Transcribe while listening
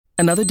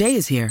Another day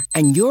is here,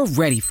 and you're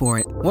ready for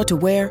it. What to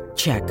wear?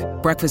 Check.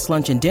 Breakfast,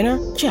 lunch, and dinner?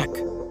 Check.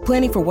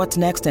 Planning for what's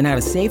next and how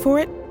to save for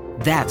it?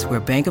 That's where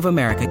Bank of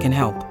America can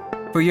help.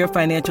 For your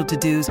financial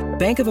to-dos,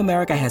 Bank of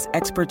America has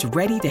experts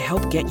ready to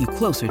help get you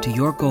closer to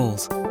your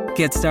goals.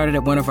 Get started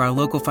at one of our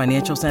local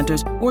financial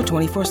centers or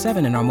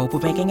 24/7 in our mobile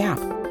banking app.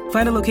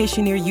 Find a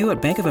location near you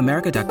at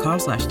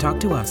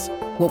bankofamerica.com/talktous.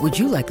 What would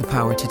you like the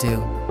power to do?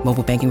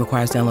 Mobile banking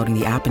requires downloading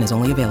the app and is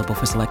only available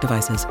for select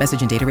devices.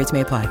 Message and data rates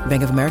may apply.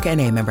 Bank of America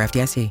N.A., member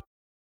FDIC.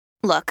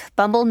 Look,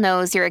 Bumble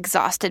knows you're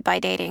exhausted by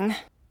dating.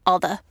 All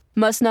the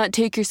must not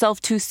take yourself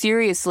too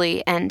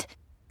seriously and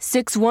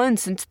 6'1"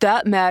 since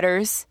that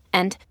matters.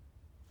 And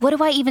what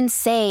do I even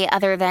say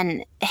other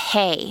than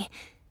hey?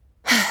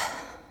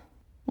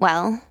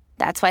 Well,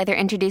 that's why they're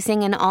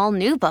introducing an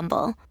all-new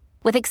Bumble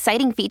with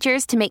exciting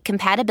features to make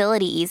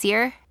compatibility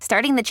easier,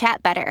 starting the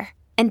chat better,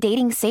 and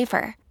dating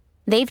safer.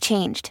 They've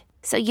changed,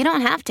 so you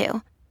don't have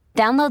to.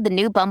 Download the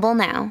new Bumble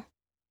now.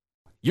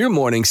 Your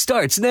morning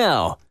starts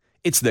now.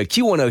 It's the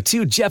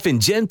Q102 Jeff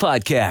and Jen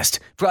podcast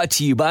brought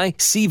to you by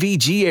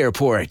CVG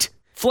Airport.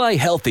 Fly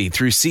healthy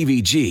through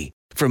CVG.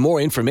 For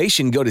more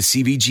information, go to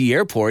CVG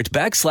Airport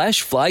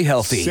 /fly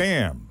healthy.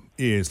 Sam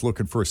is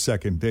looking for a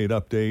second date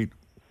update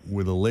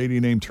with a lady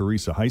named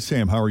Teresa. Hi,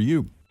 Sam. How are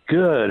you?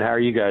 Good. How are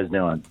you guys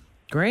doing?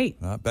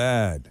 Great. Not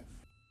bad.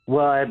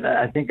 Well,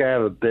 I think I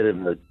have a bit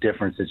of a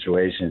different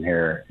situation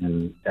here.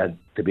 And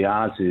to be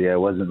honest with you, I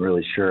wasn't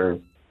really sure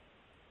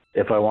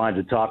if I wanted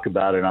to talk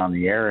about it on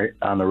the air,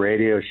 on the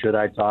radio. Should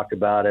I talk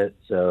about it?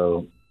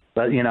 So,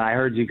 but, you know, I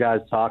heard you guys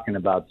talking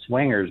about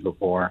swingers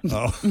before.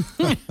 Oh.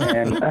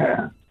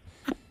 And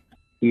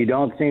you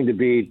don't seem to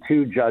be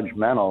too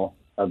judgmental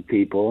of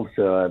people.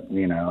 So,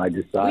 you know, I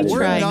decided. We're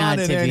try not not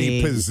in to any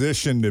be.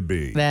 position to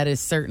be. That is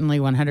certainly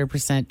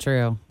 100%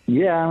 true.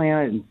 Yeah, I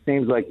mean, it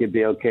seems like it'd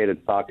be okay to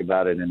talk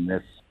about it in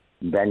this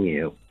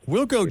venue.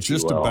 We'll go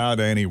just about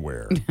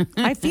anywhere.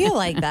 I feel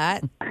like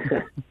that.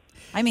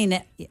 I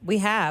mean, we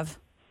have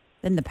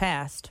in the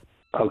past.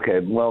 Okay,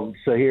 well,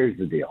 so here's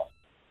the deal.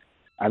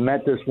 I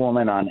met this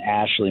woman on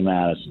Ashley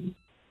Madison.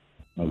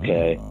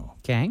 Okay.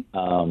 Okay.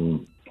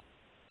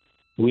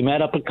 We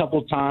met up a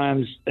couple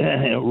times.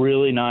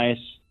 Really nice,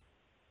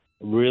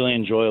 really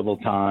enjoyable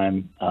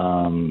time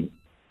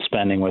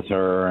spending with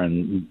her,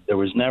 and there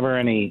was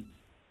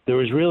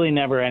really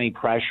never any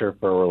pressure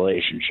for a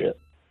relationship.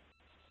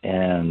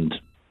 And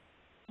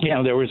you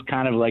know, there was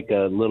kind of like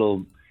a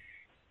little,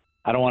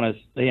 I don't want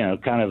to, you know,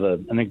 kind of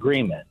an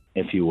agreement,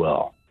 if you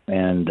will.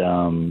 And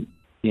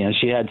you know,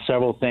 she had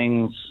several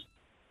things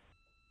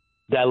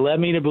that led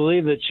me to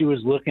believe that she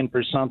was looking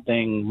for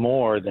something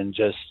more than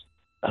just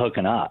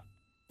hooking up.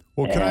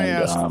 Well, can I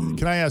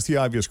ask the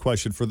obvious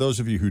question? For those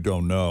of you who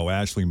don't know,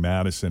 Ashley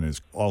Madison is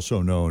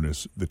also known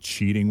as the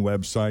cheating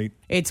website.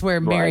 It's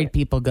where married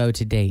people go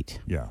to date.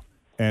 Yeah.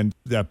 And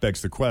that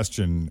begs the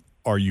question,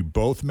 are you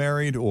both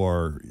married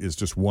or is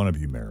just one of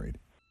you married?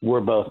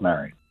 We're both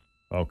married.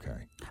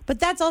 Okay.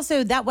 But that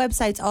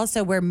website's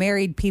also where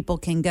married people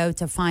can go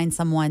to find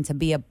someone to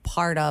be a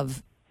part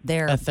of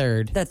their A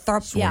third.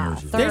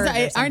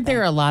 Aren't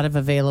there a lot of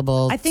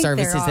available I think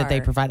services there that they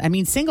are. provide? I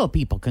mean, single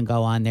people can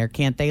go on there,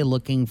 can't they,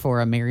 looking for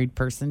a married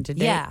person to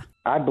date? Yeah.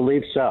 I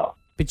believe so.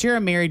 But you're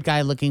a married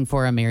guy looking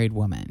for a married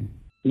woman.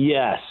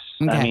 Yes.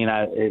 Okay. I mean,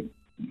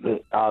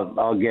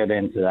 I'll get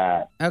into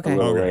that a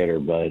little later,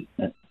 but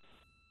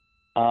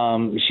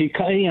she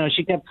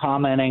kept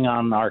commenting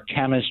on our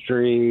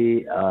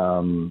chemistry.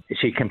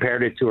 She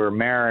compared it to her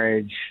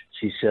marriage.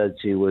 She said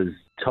she was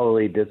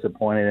totally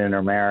disappointed in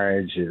her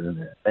marriage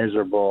and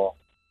miserable.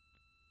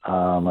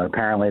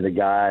 Apparently the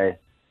guy's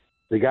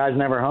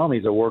never home.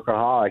 He's a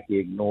workaholic. He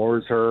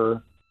ignores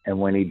her. And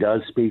when he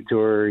does speak to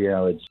her, you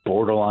know, it's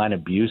borderline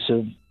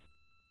abusive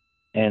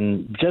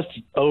and just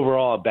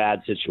overall a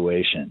bad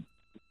situation.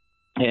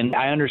 And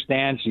I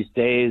understand she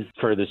stays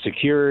for the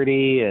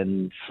security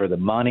and for the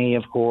money,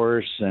 of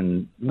course,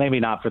 and maybe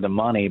not for the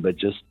money, but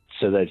just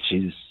so that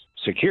she's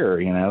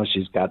secure. You know,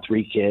 she's got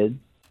 3 kids.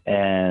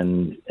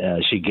 And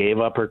she gave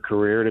up her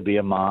career to be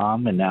a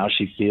mom, and now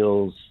she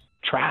feels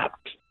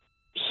trapped.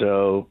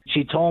 So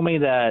she told me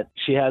that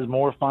she has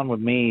more fun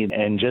with me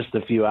in just the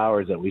few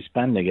hours that we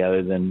spend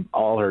together than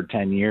all her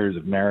 10 years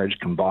of marriage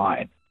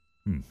combined.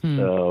 Mm-hmm.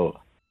 So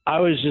I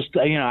was just,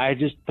 you know, I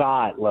just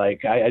thought,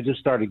 like, I just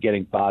started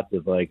getting thoughts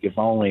of, like, if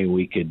only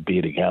we could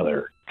be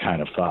together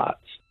kind of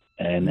thoughts.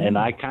 And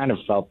I kind of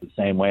felt the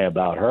same way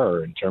about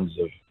her in terms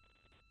of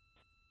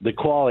the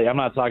quality. I'm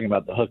not talking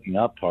about the hooking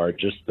up part,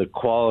 just the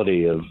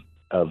quality of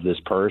this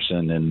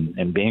person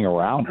and being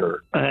around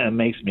her. It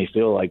makes me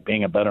feel like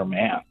being a better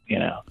man, you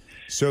know.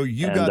 So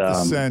you got the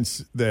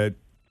sense that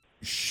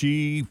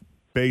she,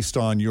 based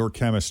on your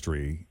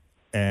chemistry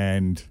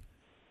and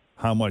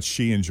how much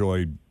she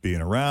enjoyed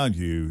being around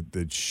you,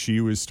 that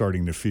she was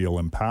starting to feel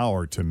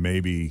empowered to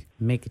maybe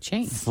make a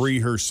change, free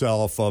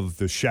herself of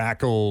the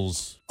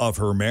shackles of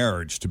her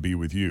marriage to be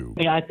with you.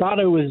 Yeah, I thought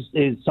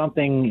it's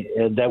something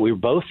that we were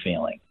both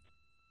feeling,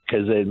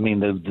 because I mean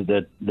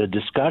the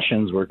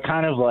discussions were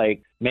kind of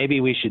like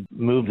maybe we should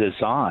move this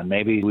on.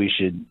 Maybe we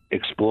should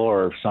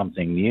explore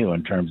something new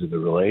in terms of the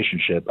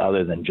relationship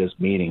other than just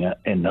meeting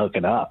and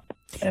hooking up.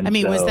 And I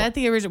mean, was that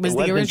the original? Was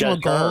the original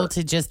goal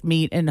to just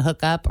meet and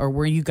hook up, or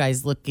were you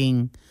guys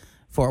looking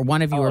for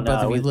one of you or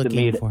both of you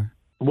looking for?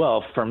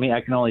 Well, for me,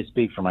 I can only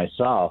speak for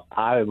myself.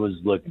 I was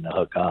looking to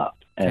hook up,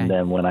 and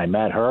then when I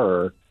met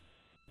her,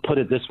 put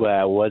it this way,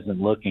 I wasn't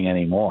looking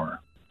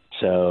anymore.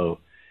 So,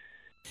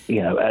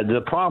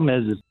 the problem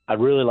is I'd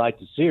really like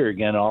to see her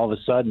again. All of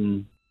a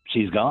sudden,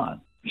 she's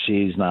gone.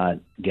 She's not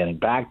getting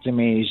back to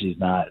me. She's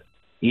not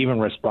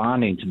even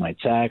responding to my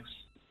texts.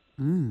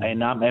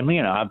 And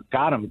I've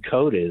got them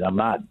coded. I'm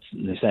not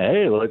saying,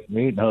 hey, let's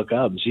meet and hook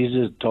up. She's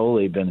just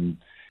totally been,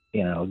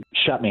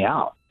 shut me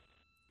out.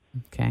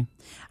 Okay.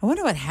 I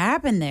wonder what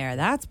happened there.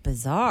 That's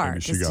bizarre.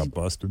 Maybe she got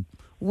busted.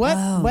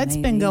 What's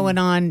been going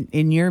on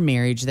in your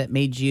marriage that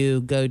made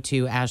you go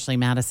to Ashley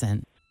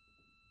Madison?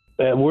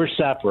 We're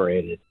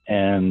separated,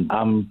 and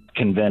I'm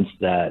convinced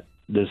that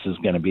this is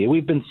going to be.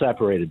 We've been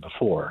separated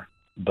before,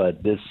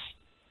 but this.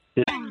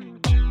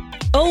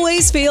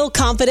 Always feel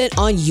confident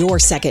on your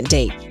second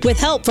date. With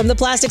help from the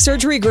Plastic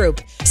Surgery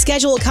Group.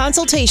 Schedule a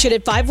consultation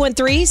at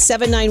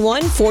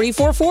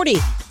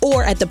 513-791-4440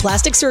 or at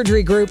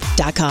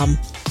theplasticsurgerygroup.com.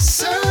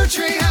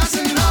 Surgery has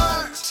an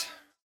art.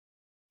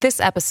 This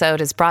episode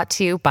is brought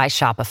to you by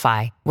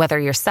Shopify. Whether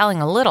you're selling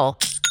a little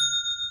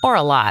or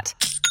a lot,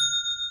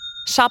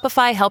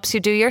 Shopify helps you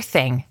do your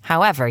thing,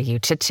 however you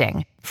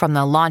cha-ching. From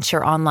the launch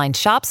your online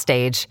shop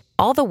stage,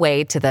 all the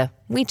way to the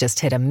we just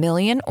hit 1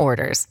 million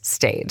orders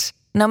stage.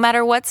 No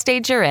matter what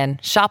stage you're in,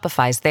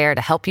 Shopify's there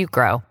to help you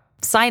grow.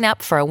 Sign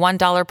up for a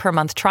 $1 per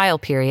month trial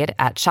period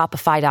at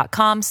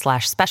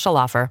shopify.com/special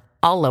offer,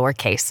 all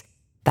lowercase.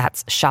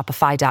 That's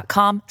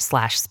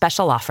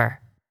shopify.com/special offer.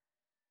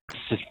 It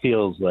just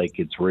feels like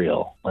it's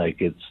real. Like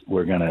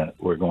we're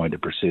going to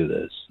pursue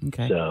this.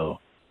 Okay. So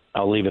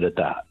I'll leave it at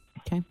that.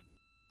 Okay.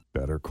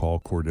 Better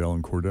call Cordell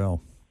and Cordell.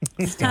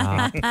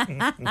 Stop.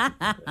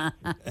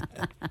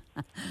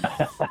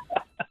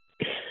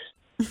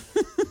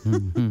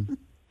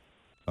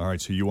 All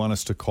right, so you want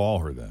us to call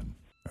her then?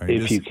 Right,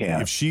 if you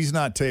can. If she's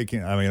not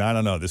taking, I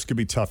don't know. This could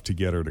be tough to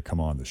get her to come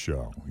on the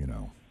show,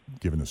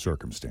 given the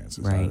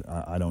circumstances. Right.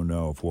 I don't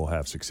know if we'll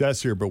have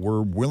success here, but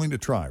we're willing to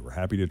try. We're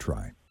happy to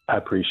try. I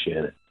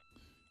appreciate it.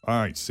 All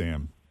right,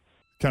 Sam.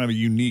 Kind of a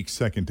unique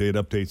second date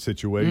update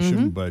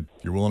situation, but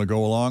you're willing to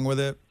go along with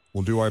it?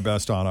 We'll do our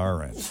best on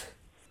our end.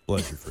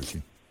 Bless you,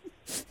 Fritchie.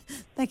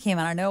 That came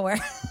out of nowhere.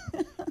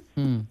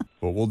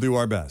 But we'll do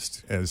our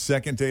best. As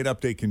second date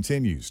update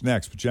continues.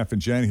 Next, with Jeff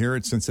and Jen here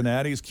at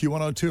Cincinnati's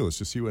Q102. Let's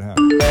just see what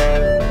happens.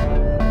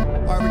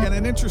 All right, we got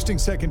an interesting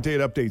second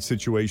date update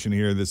situation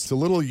here that's a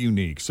little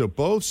unique. So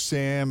both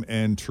Sam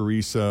and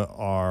Teresa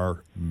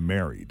are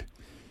married.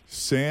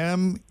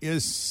 Sam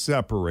is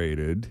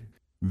separated.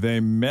 They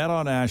met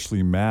on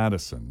Ashley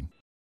Madison.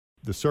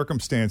 The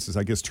circumstances,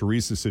 I guess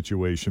Teresa's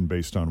situation,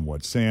 based on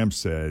what Sam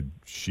said,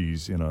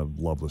 she's in a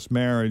loveless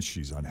marriage.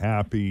 She's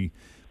unhappy.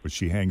 But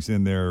she hangs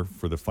in there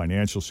for the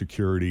financial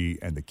security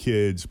and the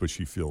kids, but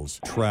she feels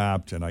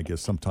trapped. And I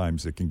guess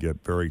sometimes it can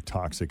get very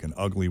toxic and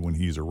ugly when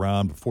he's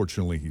around. But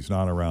fortunately, he's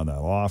not around that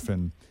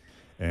often.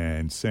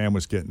 And Sam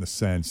was getting the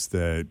sense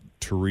that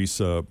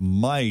Teresa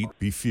might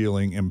be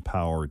feeling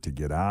empowered to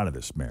get out of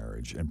this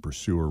marriage and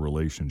pursue a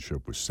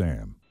relationship with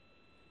Sam.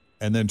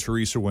 And then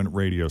Teresa went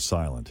radio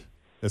silent.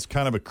 That's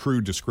kind of a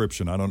crude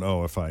description. I don't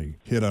know if I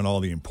hit on all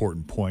the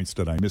important points.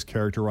 Did I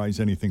mischaracterize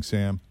anything,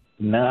 Sam?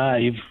 Nah,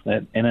 you've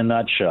in a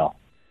nutshell.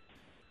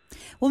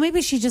 Well,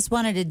 maybe she just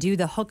wanted to do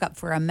the hookup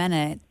for a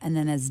minute and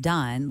then is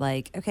done.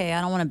 Like, okay,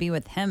 I don't want to be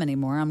with him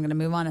anymore. I'm going to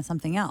move on to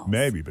something else.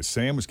 Maybe, but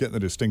Sam was getting the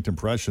distinct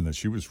impression that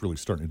she was really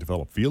starting to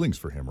develop feelings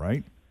for him,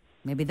 right?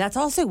 Maybe that's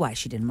also why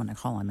she didn't want to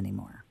call him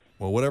anymore.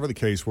 Well, whatever the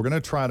case, we're going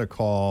to try to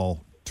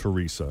call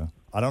Teresa.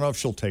 I don't know if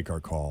she'll take our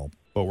call,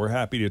 but we're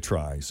happy to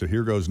try. So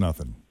here goes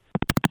nothing.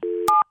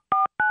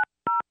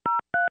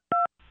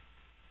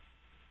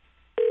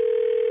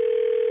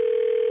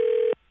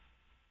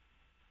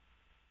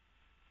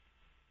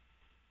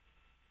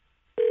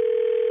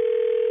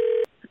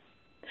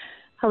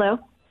 Hello.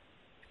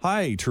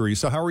 Hi,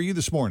 Teresa. How are you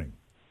this morning?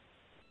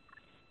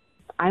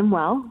 I'm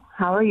well.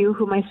 How are you?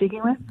 Who am I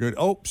speaking with? Good.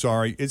 Oh,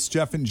 sorry. It's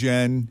Jeff and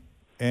Jen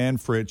and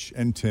Fritch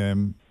and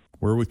Tim.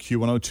 We're with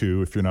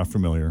Q102, if you're not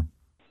familiar.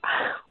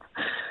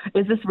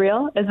 Is this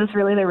real? Is this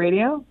really the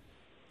radio?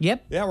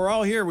 Yep. Yeah, we're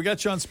all here. We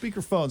got you on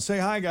speakerphone. Say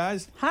hi,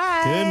 guys.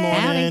 Hi.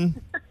 Good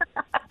morning.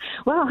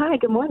 Well, hi.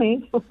 Good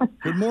morning.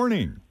 Good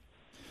morning.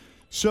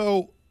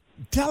 So,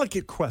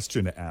 delicate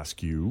question to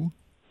ask you.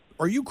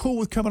 Are you cool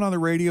with coming on the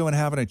radio and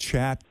having a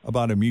chat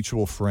about a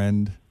mutual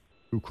friend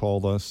who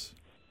called us?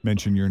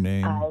 Mention your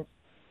name.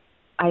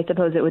 I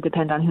suppose it would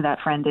depend on who that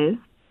friend is.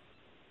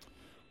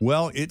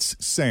 Well, it's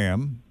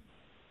Sam,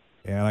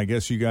 and I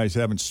guess you guys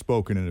haven't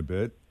spoken in a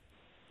bit.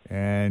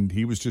 And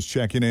he was just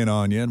checking in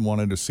on you and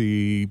wanted to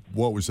see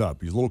what was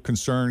up. He's a little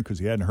concerned because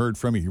he hadn't heard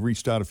from you. He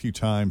reached out a few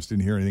times,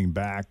 didn't hear anything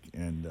back.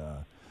 And,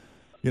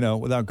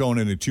 without going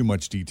into too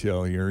much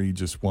detail here, he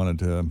just wanted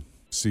to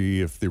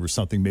See if there was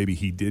something maybe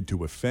he did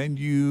to offend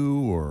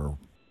you or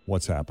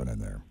what's happening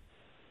there.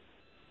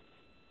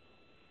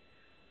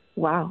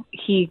 Wow.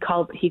 He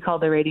called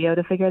the radio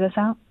to figure this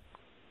out?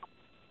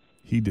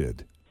 He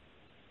did.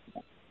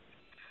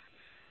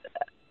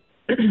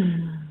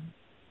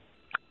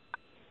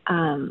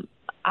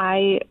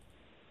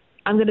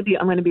 I'm going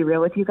to be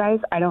real with you guys.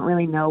 I don't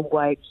really know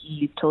what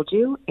he's told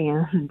you,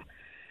 and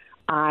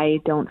I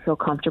don't feel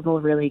comfortable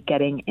really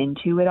getting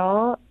into it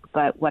all.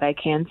 But what I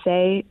can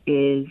say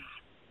is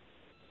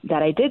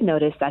that I did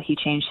notice that he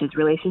changed his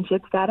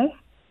relationship status,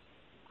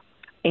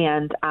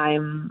 and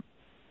I'm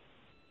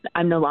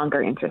no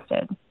longer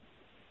interested.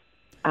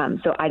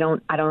 So I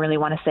don't really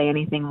want to say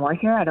anything more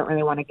here. I don't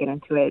really want to get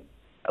into it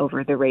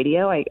over the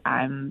radio.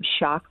 I'm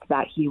shocked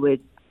that he would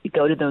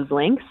go to those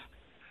lengths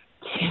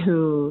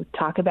to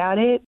talk about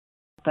it,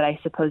 but I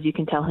suppose you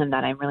can tell him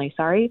that I'm really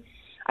sorry.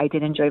 I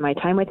did enjoy my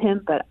time with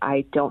him, but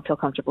I don't feel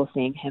comfortable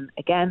seeing him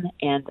again,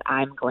 and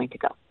I'm going to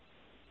go.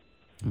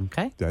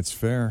 Okay. That's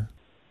fair.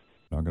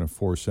 Not going to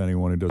force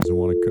anyone who doesn't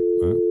want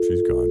to.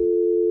 She's gone.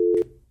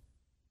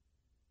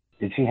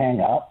 Did she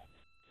hang up?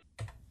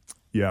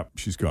 Yeah,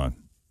 she's gone.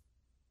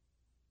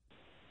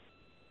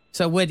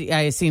 So what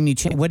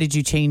did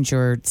you change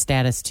your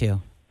status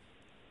to?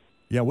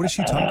 Yeah, what is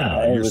she talking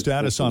about? Your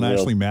status on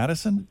Ashley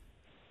Madison?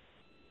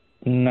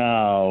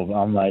 No,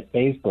 on my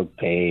Facebook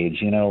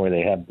page, where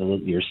they have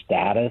your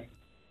status.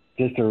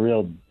 Just a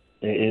real.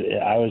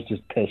 I was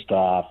just pissed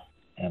off,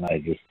 and I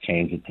just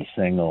changed it to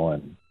single.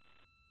 And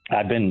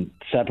I've been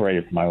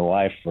separated from my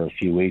wife for a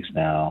few weeks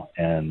now,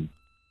 and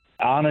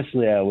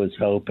honestly, I was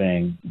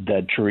hoping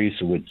that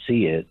Teresa would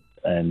see it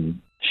and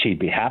she'd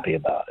be happy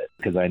about it,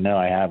 because I know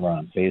I have her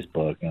on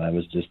Facebook, and I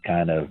was just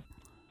kind of.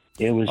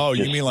 It was. Oh,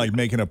 you mean like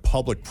making a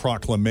public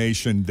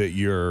proclamation that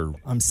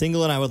I'm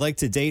single and I would like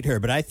to date her,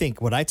 but I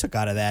think what I took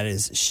out of that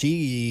is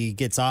she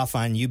gets off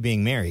on you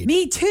being married.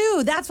 Me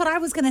too. That's what I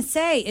was going to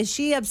say. Is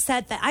she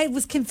upset that I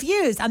was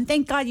confused?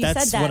 Thank God you said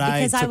that,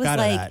 because I was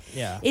like,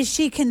 is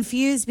she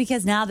confused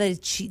because now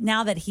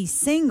that he's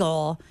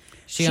single?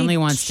 She only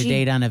wants to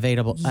date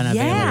unavailable men.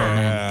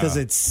 Because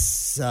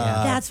it's...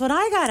 that's what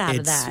I got out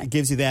of that. It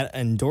gives you that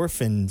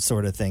endorphin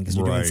sort of thing, because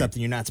you're doing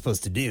something you're not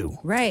supposed to do.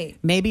 Right.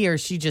 Maybe, or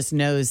she just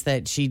knows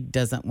that she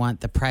doesn't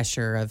want the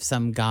pressure of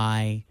some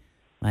guy,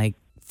 like,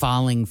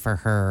 falling for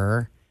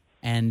her,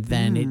 and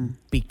then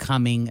it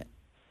becoming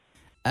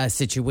a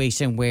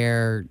situation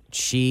where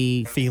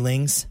she...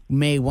 Feelings.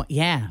 May want...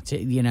 Yeah.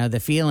 The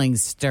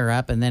feelings stir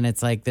up, and then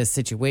it's like this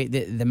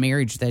situation... The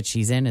marriage that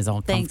she's in is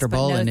all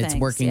comfortable, and it's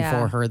working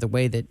for her the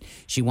way that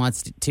she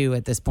wants it to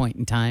at this point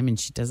in time, and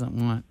she doesn't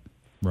want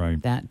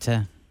that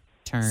to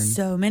turn.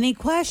 So many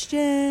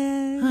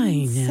questions.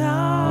 I know.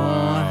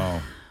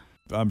 Wow.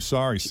 I'm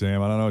sorry,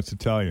 Sam. I don't know what to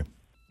tell you.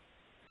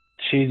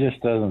 She just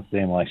doesn't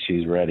seem like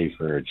she's ready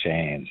for a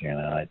change.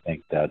 I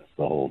think that's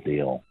the whole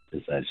deal,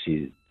 is that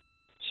she's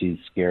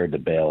scared to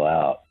bail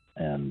out,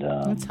 and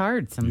it's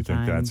hard sometimes. You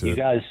think that's it?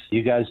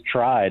 You guys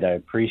tried. I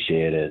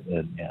appreciate it.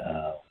 And,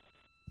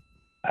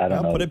 I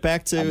don't know. Put it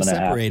back to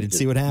separated.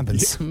 See what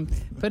happens.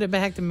 Put it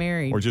back to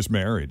married, or just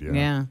married.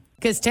 Yeah,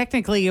 because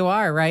technically you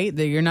are right.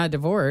 That you're not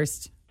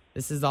divorced.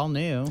 This is all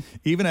new.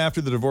 Even after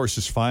the divorce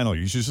is final,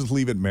 you should just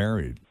leave it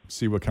married.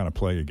 See what kind of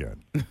play you get.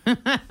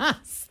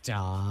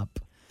 Stop.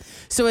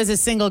 So as a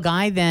single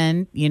guy,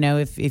 then,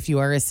 if you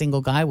are a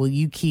single guy, will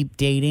you keep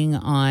dating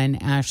on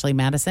Ashley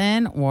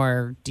Madison,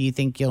 or do you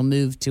think you'll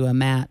move to a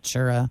Match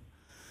or a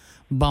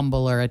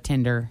Bumble or a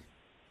Tinder?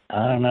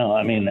 I don't know.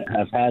 I mean,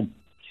 I've had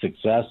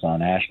success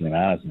on Ashley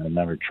Madison. I've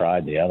never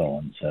tried the other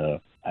one,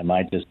 so I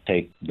might just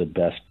take the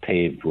best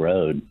paved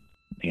road,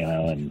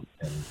 and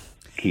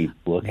keep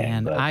looking.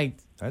 And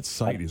that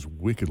site is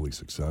wickedly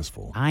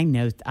successful. I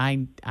know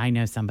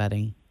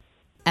somebody,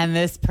 and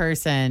this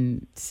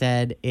person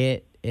said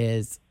it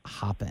is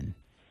hopping.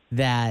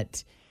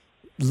 That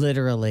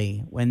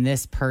literally, when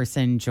this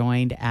person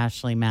joined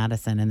Ashley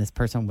Madison, and this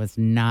person was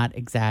not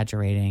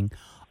exaggerating,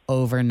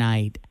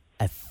 overnight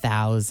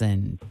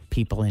 1,000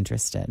 people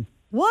interested.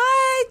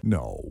 What?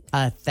 No.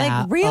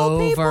 Like real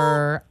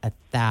over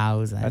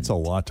 1,000. That's a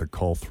lot to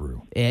cull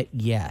through.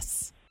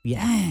 Yes.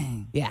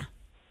 Yeah.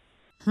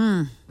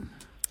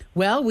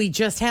 Well, we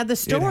just had the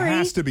story. It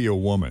has to be a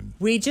woman.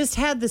 We just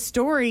had the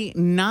story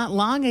not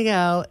long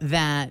ago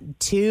that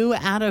 2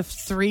 out of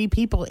 3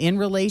 people in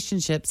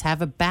relationships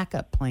have a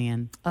backup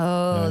plan.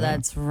 Oh,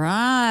 that's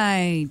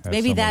right.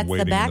 Maybe that's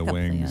the backup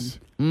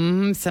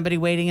plan. Somebody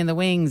waiting in the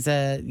wings.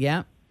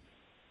 Yeah.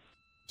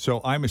 So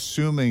I'm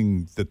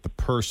assuming that the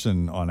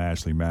person on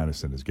Ashley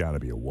Madison has got to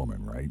be a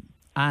woman, right?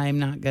 I'm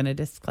not going to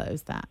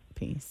disclose that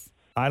piece.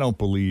 I don't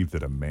believe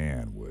that a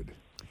man would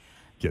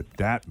get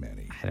that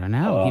many. I don't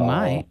know. He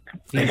might.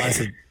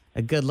 He's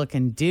a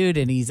good-looking dude,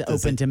 and he's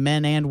open to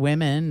men and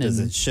women. Does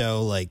it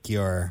show like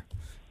your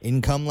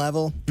income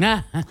level?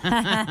 Yeah.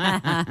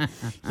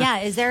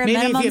 Is there a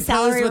minimum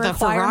salary with requirement? A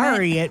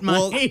Ferrari, it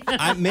might.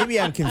 Well, maybe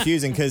I'm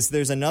confusing, because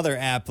there's another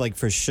app like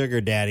for sugar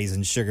daddies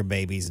and sugar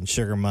babies and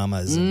sugar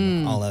mamas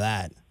and all of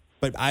that.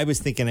 But I was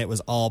thinking it was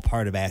all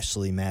part of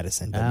Ashley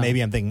Madison. But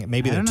maybe I'm thinking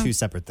they're two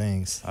separate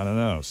things. I don't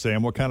know.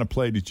 Sam, what kind of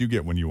play did you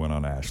get when you went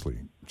on Ashley?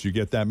 Did you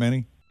get that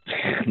many?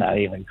 Not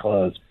even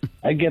close.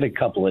 I get a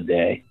couple a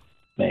day,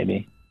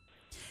 maybe.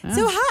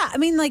 So how? I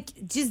mean, like,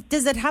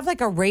 does it have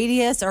like a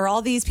radius? Are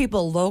all these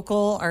people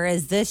local, or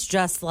is this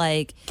just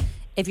like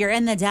if you're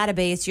in the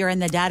database, you're in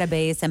the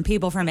database, and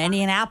people from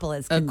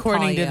Indianapolis can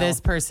According call to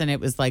this person, it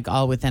was like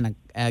all within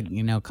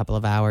a couple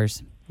of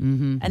hours.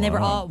 Mm-hmm. And they were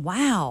all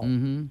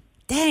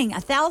dang,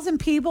 1,000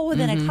 people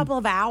within a couple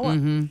of hours.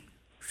 Mm-hmm.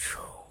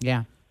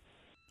 Yeah.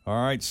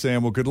 All right,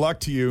 Sam. Well, good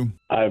luck to you.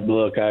 I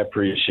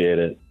appreciate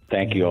it.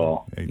 Thank you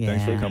all. Hey,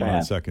 thanks for coming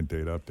on Second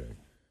Date Update.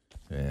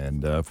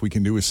 And if we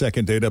can do a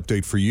Second Date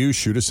Update for you,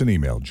 shoot us an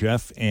email.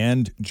 Jeff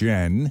and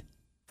Jen.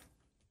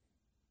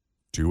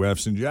 2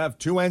 F's and Jeff,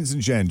 2 N's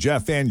and Jen.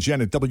 Jeff and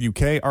Jen at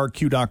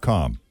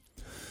WKRQ.com.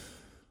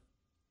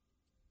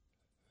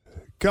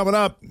 Coming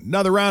up,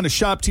 another round of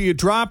Shop Till You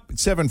Drop at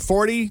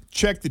 7:40.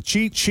 Check the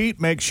cheat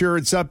sheet. Make sure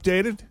it's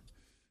updated.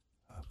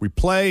 We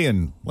play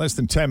in less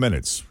than 10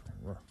 minutes.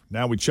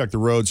 Now we check the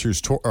roads.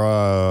 Here's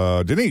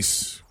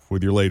Denise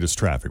with your latest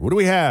traffic. What do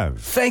we have?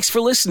 Thanks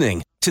for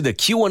listening to the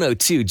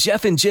Q102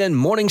 Jeff and Jen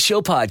Morning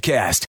Show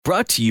podcast,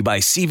 brought to you by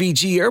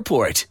CVG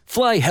Airport.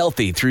 Fly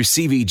healthy through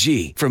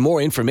CVG. For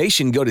more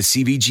information, go to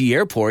CVG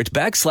Airport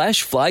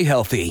 /fly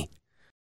healthy.